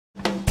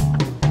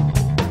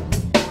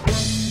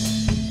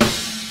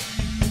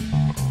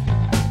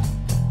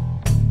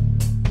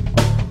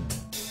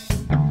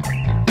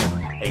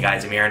Hey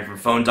guys, I'm Aaron from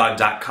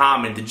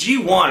PhoneDog.com, and the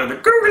G1, or the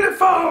Google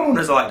phone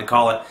as I like to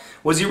call it,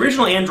 was the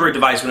original Android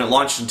device when it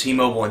launched in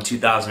T-Mobile in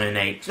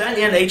 2008. To that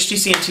end,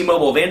 HTC and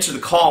T-Mobile have answered the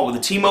call with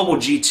the T-Mobile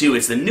G2.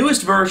 It's the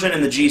newest version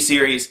in the G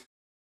series.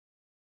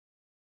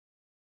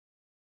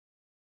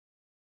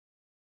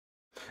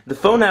 The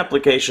phone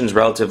application is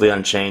relatively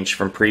unchanged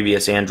from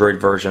previous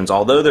Android versions,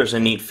 although there's a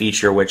neat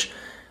feature which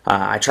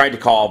I tried to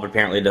call, but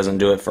apparently it doesn't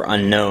do it for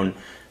unknown.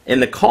 In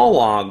the call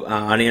log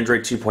on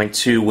Android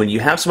 2.2, when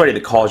you have somebody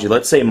that calls you,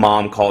 let's say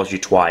mom calls you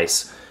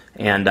twice,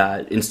 and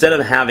instead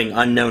of having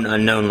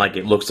unknown like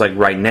it looks like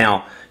right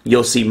now,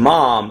 you'll see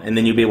mom, and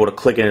then you'll be able to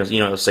click in,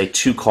 it'll say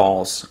 2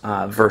 calls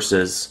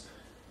versus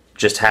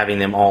just having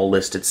them all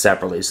listed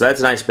separately. So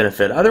that's a nice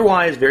benefit.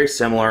 Otherwise, very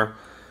similar.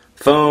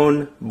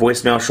 Phone,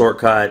 voicemail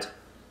shortcut,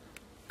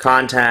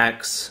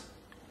 contacts,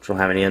 which don't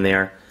have any in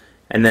there,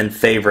 and then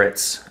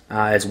favorites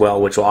as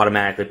well, which will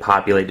automatically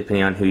populate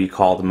depending on who you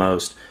call the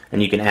most.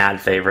 And you can add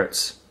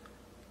favorites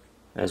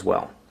as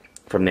well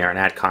from there, and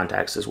add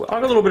contacts as well.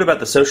 Talk a little bit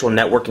about the social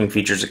networking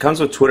features. It comes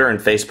with Twitter and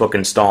Facebook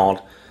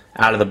installed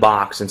out of the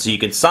box, and so you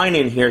can sign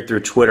in here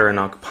through Twitter, and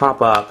I'll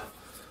pop up.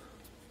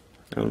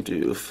 I'll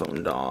do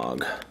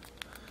PhoneDog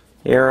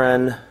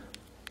Aaron,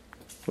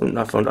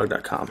 not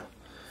PhoneDog.com.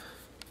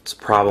 It's a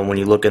problem when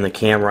you look in the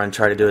camera and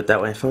try to do it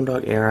that way.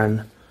 PhoneDog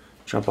Aaron,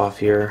 jump off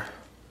here.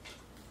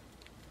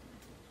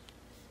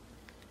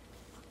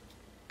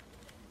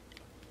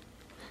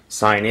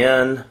 Sign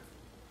in,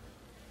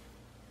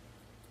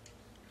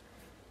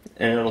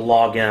 and it'll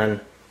log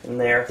in from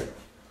there.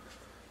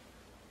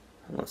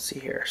 Let's see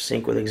here,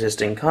 sync with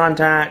existing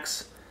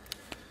contacts,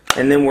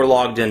 and then we're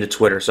logged into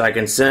Twitter. So I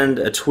can send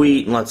a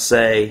tweet, and let's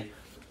say,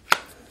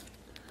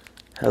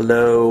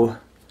 hello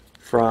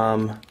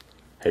from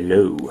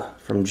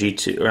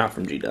G2, or not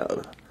from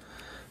GW,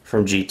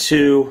 from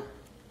G2,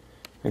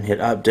 and hit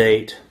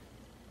update.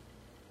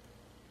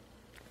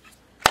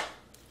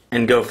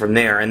 And go from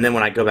there. And then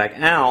when I go back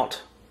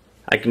out,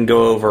 I can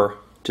go over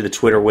to the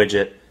Twitter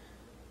widget.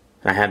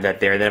 I have that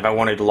there. Then if I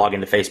wanted to log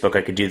into Facebook,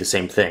 I could do the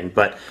same thing.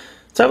 But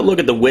let's have a look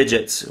at the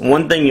widgets.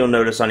 One thing you'll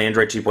notice on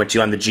Android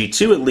 2.2, on the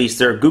G2 at least,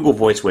 there are Google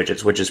Voice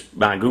widgets, which is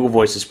Google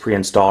Voice is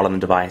pre-installed on the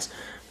device.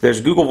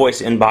 There's Google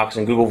Voice Inbox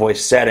and Google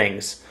Voice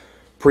Settings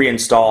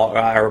pre-installed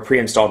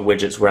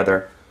widgets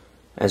rather,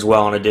 as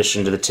well, in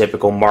addition to the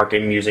typical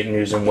market, music,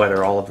 news, and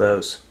weather, all of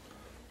those.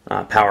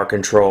 Power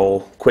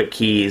control, quick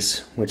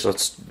keys, which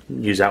let's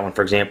use that one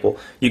for example.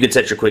 You can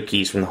set your quick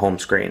keys from the home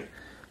screen.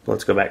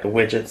 Let's go back to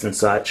widgets and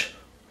such.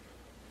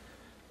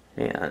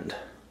 And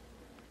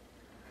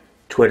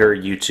Twitter,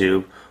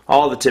 YouTube,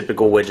 all the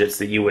typical widgets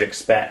that you would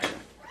expect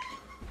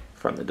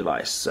from the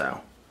device.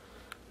 So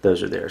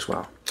those are there as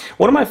well.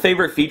 One of my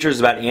favorite features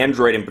about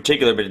Android in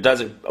particular, but it does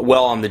it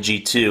well on the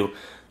G2,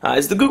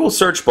 is the Google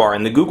search bar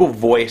and the Google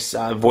Voice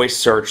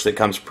search that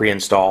comes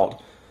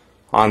pre-installed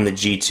on the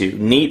G2.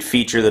 Neat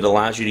feature that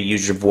allows you to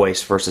use your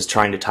voice versus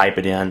trying to type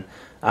it in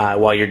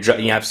while you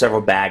have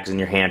several bags in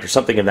your hand or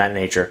something of that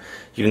nature.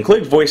 You can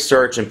click voice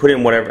search and put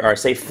in whatever, or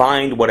say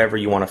find whatever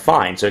you want to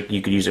find. So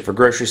you could use it for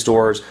grocery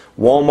stores,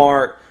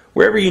 Walmart,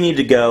 wherever you need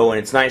to go, and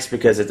it's nice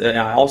because it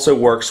also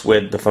works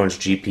with the phone's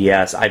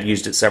GPS. I've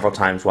used it several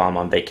times while I'm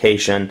on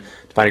vacation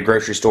to find a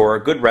grocery store,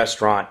 a good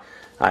restaurant,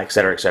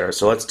 etc., etc.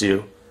 So let's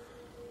do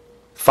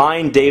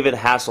find David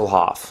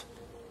Hasselhoff,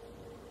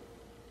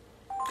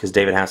 because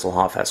David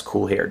Hasselhoff has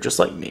cool hair, just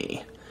like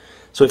me.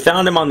 So we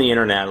found him on the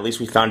internet. At least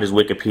we found his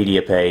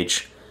Wikipedia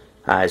page,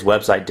 his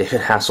website,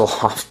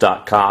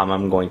 davidhasselhoff.com.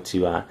 I'm going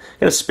to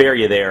spare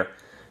you there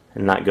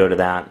and not go to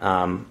that.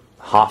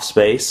 Hoff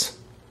space.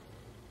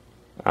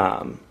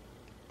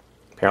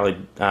 Apparently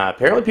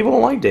people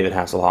don't like David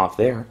Hasselhoff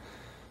there.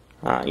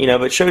 But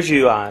it shows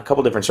you a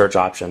couple different search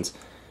options.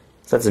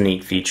 So that's a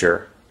neat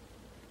feature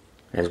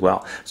as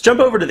well. Let's jump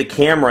over to the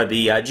camera.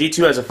 The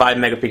G2 has a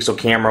 5-megapixel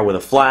camera with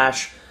a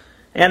flash.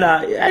 And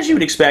as you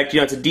would expect,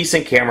 it's a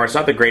decent camera. It's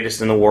not the greatest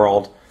in the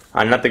world,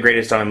 not the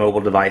greatest on a mobile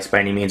device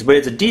by any means, but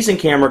it's a decent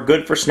camera,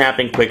 good for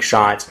snapping quick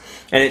shots.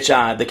 And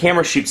the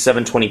camera shoots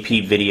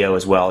 720p video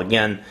as well.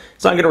 Again,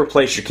 it's not going to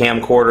replace your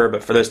camcorder,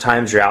 but for those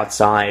times you're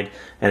outside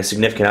and a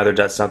significant other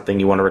does something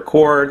you want to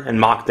record and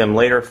mock them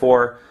later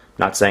for. I'm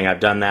not saying I've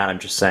done that. I'm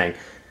just saying,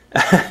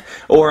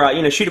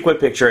 or shoot a quick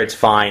picture. It's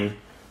fine,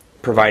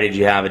 provided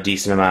you have a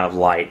decent amount of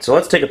light. So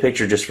let's take a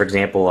picture, just for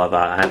example, of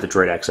I have the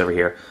Droid X over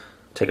here.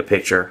 Take a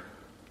picture.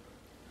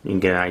 You can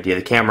get an idea.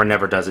 The camera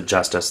never does it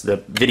justice. The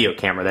video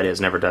camera, that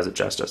is, never does it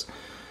justice.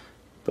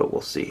 But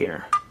we'll see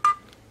here.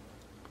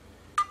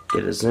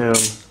 Get a zoom.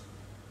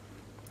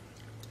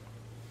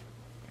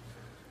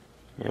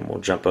 And we'll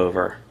jump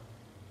over.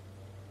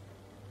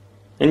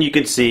 And you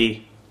can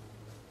see,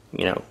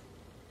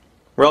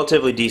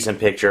 relatively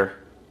decent picture.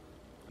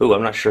 Ooh,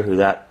 I'm not sure who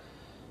that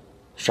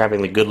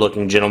strappingly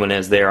good-looking gentleman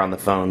is there on the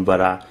phone,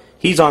 but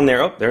he's on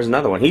there. Oh, there's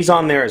another one. He's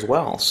on there as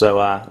well. So,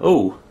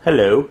 oh,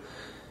 hello.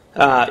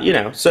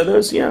 So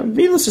those,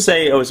 needless to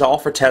say, it was all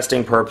for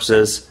testing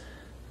purposes.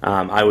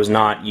 I was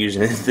not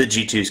using the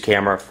G2's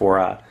camera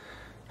for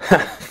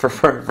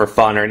for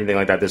fun or anything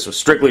like that. This was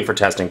strictly for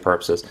testing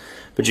purposes.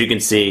 But you can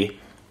see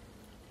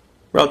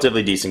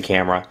Relatively decent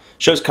camera.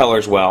 Shows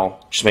colors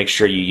well. Just make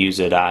sure you use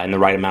it in the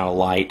right amount of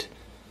light.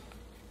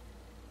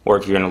 Or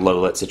if you're in a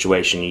low lit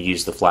situation, you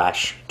use the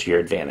flash to your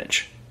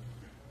advantage.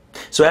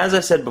 So as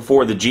I said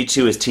before, the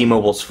G2 is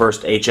T-Mobile's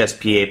first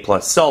HSPA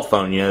Plus cell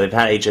phone. You know, they've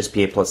had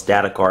HSPA Plus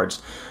data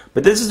cards,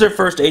 but this is their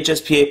first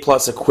HSPA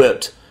Plus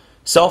equipped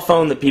cell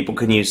phone that people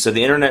can use. So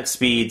the internet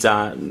speeds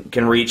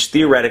can reach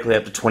theoretically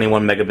up to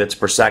 21 megabits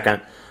per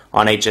second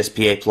on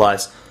HSPA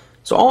Plus.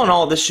 So all in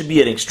all, this should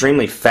be an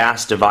extremely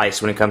fast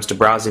device when it comes to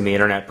browsing the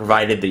internet,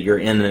 provided that you're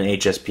in an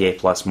HSPA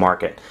Plus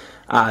market.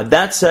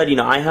 That said, you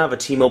know, I have a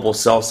T-Mobile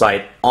cell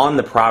site on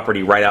the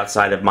property right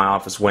outside of my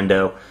office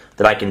window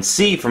that I can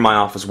see from my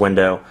office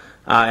window,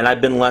 and I've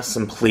been less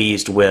than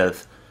pleased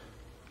with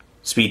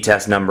speed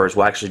test numbers.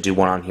 We'll actually do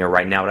one on here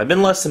right now, but I've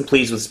been less than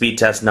pleased with speed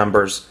test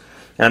numbers,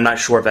 and I'm not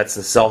sure if that's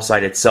the cell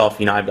site itself.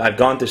 You know, I've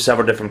gone through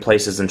several different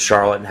places in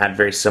Charlotte and had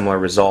very similar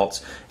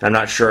results, and I'm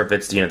not sure if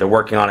it's, you know, they're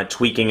working on it,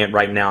 tweaking it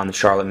right now in the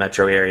Charlotte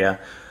metro area,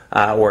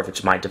 or if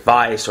it's my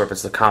device, or if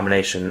it's the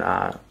combination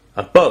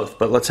of both.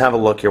 But let's have a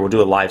look here. We'll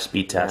do a live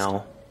speed test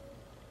now.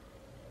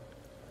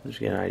 Just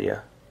get an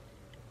idea.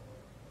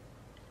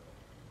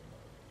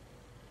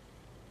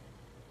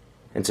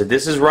 And so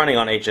this is running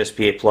on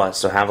HSPA Plus,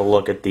 so have a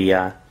look at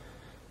the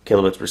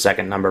kilobits per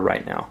second number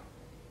right now.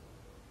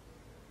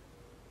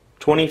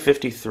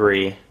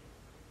 2053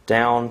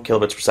 down,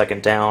 kilobits per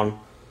second down.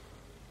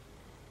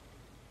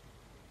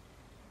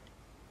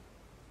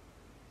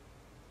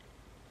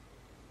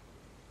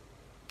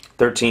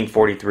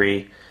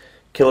 $13.43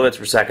 kilobits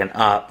per second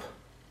up,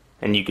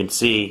 and you can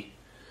see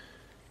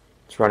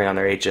it's running on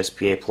their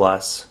HSPA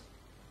Plus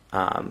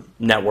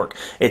network.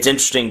 It's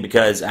interesting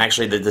because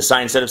actually the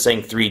sign, instead of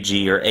saying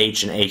 3G or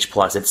H and H+,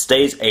 it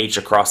stays H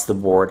across the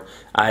board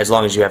as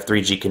long as you have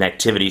 3G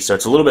connectivity. So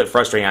it's a little bit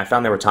frustrating. I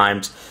found there were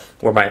times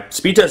where my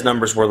speed test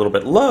numbers were a little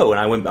bit low,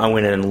 and I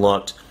went in and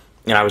looked,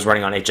 and I was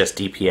running on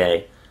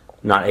HSDPA,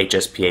 not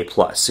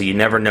HSPA+. So you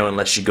never know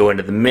unless you go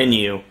into the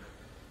menu,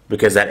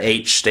 because that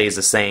H stays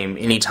the same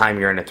anytime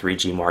you're in a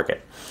 3G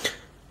market.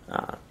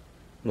 A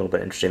little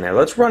bit interesting there.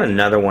 Let's run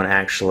another one,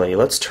 actually.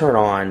 Let's turn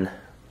on...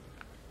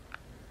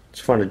 It's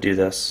fun to do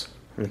this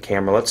on the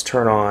camera. Let's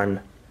turn on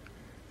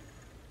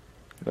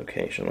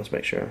location. Let's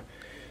make sure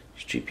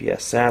it's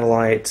GPS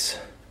satellites.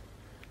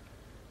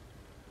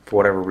 For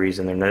whatever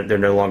reason, they're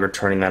no longer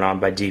turning that on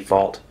by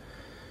default.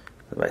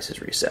 The device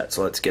is reset.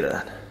 So let's get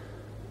a...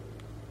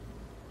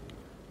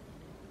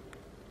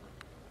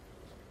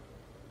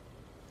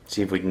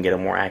 See if we can get a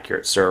more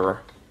accurate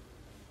server.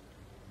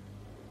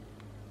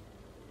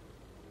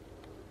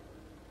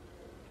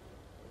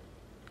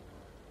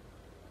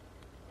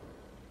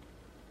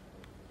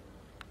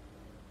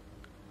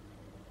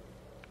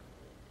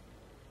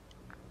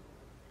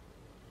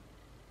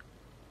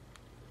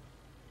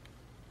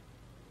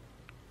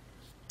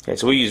 Okay,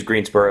 so we use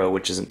Greensboro,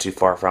 which isn't too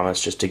far from us,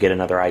 just to get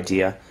another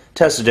idea.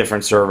 Test a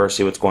different server,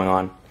 see what's going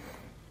on.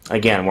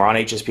 Again, we're on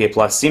HSPA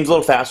Plus. Seems a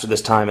little faster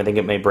this time. I think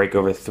it may break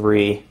over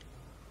 3,000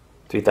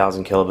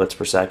 kilobits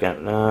per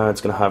second.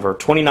 It's going to hover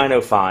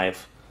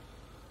 2905.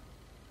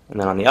 And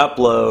then on the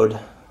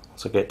upload,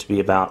 let's look at it to be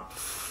about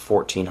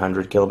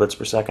 1,400 kilobits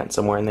per second,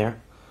 somewhere in there.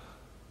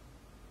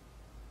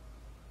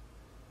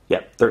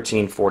 Yep,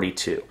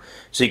 1342.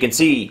 So you can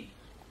see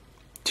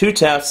two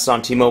tests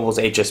on T-Mobile's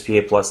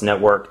HSPA Plus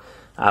network.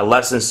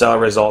 Less than stellar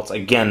results.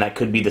 Again, that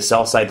could be the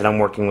cell site that I'm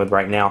working with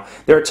right now.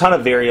 There are a ton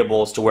of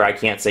variables to where I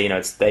can't say, you know,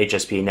 it's the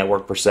HSPA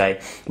network per se.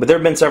 But there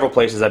have been several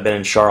places I've been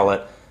in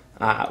Charlotte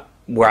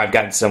where I've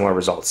gotten similar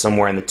results,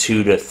 somewhere in the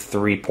 2 to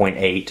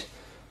 3.8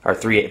 or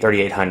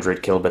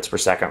 3,800 kilobits per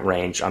second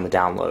range on the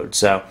download.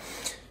 So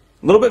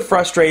a little bit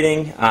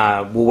frustrating.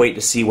 We'll wait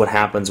to see what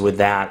happens with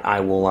that.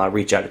 I will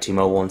reach out to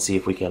T-Mobile and see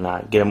if we can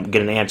get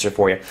an answer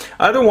for you.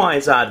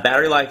 Otherwise,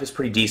 battery life is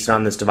pretty decent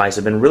on this device.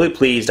 I've been really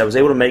pleased. I was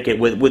able to make it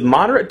with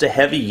moderate to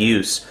heavy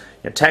use.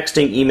 You know,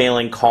 texting,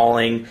 emailing,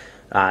 calling,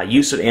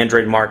 use of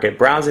Android Market,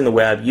 browsing the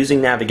web,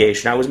 using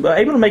navigation. I was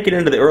able to make it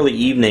into the early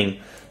evening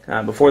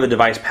before the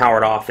device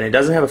powered off, and it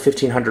doesn't have a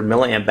 1,500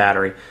 milliamp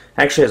battery. It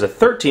actually has a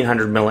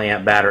 1,300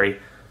 milliamp battery.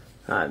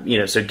 You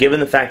know, so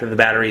given the fact that the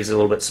battery is a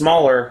little bit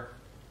smaller,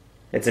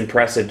 it's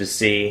impressive to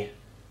see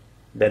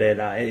that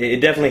it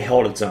definitely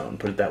held its own,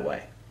 put it that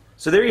way.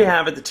 So there you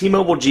have it, the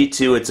T-Mobile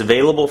G2. It's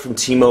available from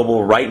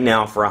T-Mobile right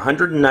now for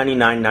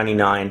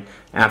 $199.99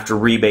 after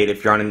rebate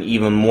if you're on an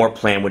Even More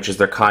plan, which is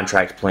their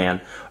contract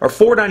plan, or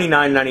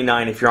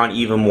 $499.99 if you're on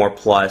Even More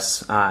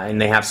Plus, and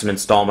they have some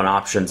installment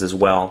options as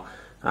well.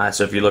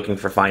 So if you're looking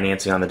for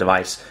financing on the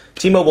device,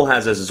 T-Mobile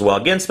has those as well.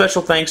 Again,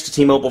 special thanks to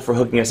T-Mobile for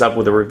hooking us up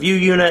with a review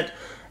unit.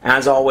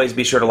 As always,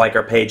 be sure to like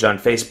our page on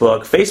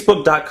Facebook,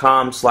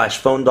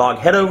 facebook.com/phonedog.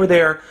 Head over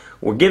there.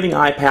 We're giving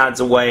iPads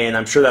away, and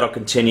I'm sure that'll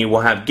continue. We'll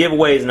have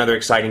giveaways and other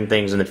exciting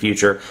things in the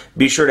future.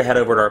 Be sure to head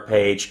over to our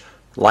page.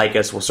 Like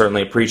us. We'll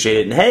certainly appreciate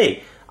it. And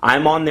hey,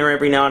 I'm on there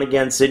every now and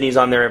again. Sydney's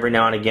on there every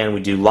now and again.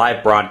 We do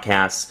live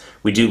broadcasts.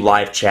 We do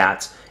live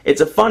chats. It's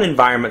a fun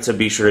environment, so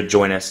be sure to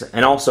join us.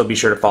 And also be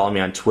sure to follow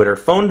me on Twitter,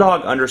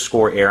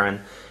 phonedog_Aaron.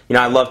 You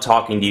know, I love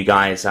talking to you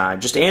guys.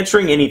 Just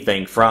answering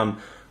anything from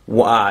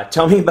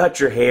tell me about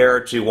your hair,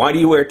 to why do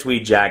you wear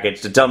tweed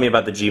jackets, to tell me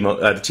about the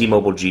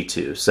T-Mobile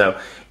G2. So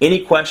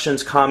any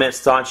questions, comments,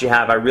 thoughts you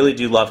have, I really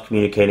do love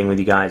communicating with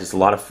you guys. It's a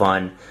lot of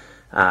fun,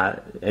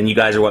 and you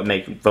guys are what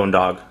make Phone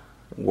Dog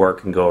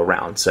work and go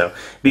around. So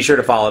be sure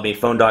to follow me,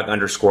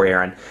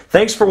 PhoneDog_Aaron.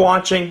 Thanks for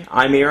watching.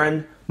 I'm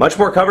Aaron. Much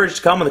more coverage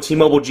to come on the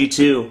T-Mobile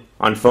G2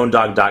 on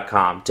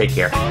PhoneDog.com. Take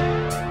care.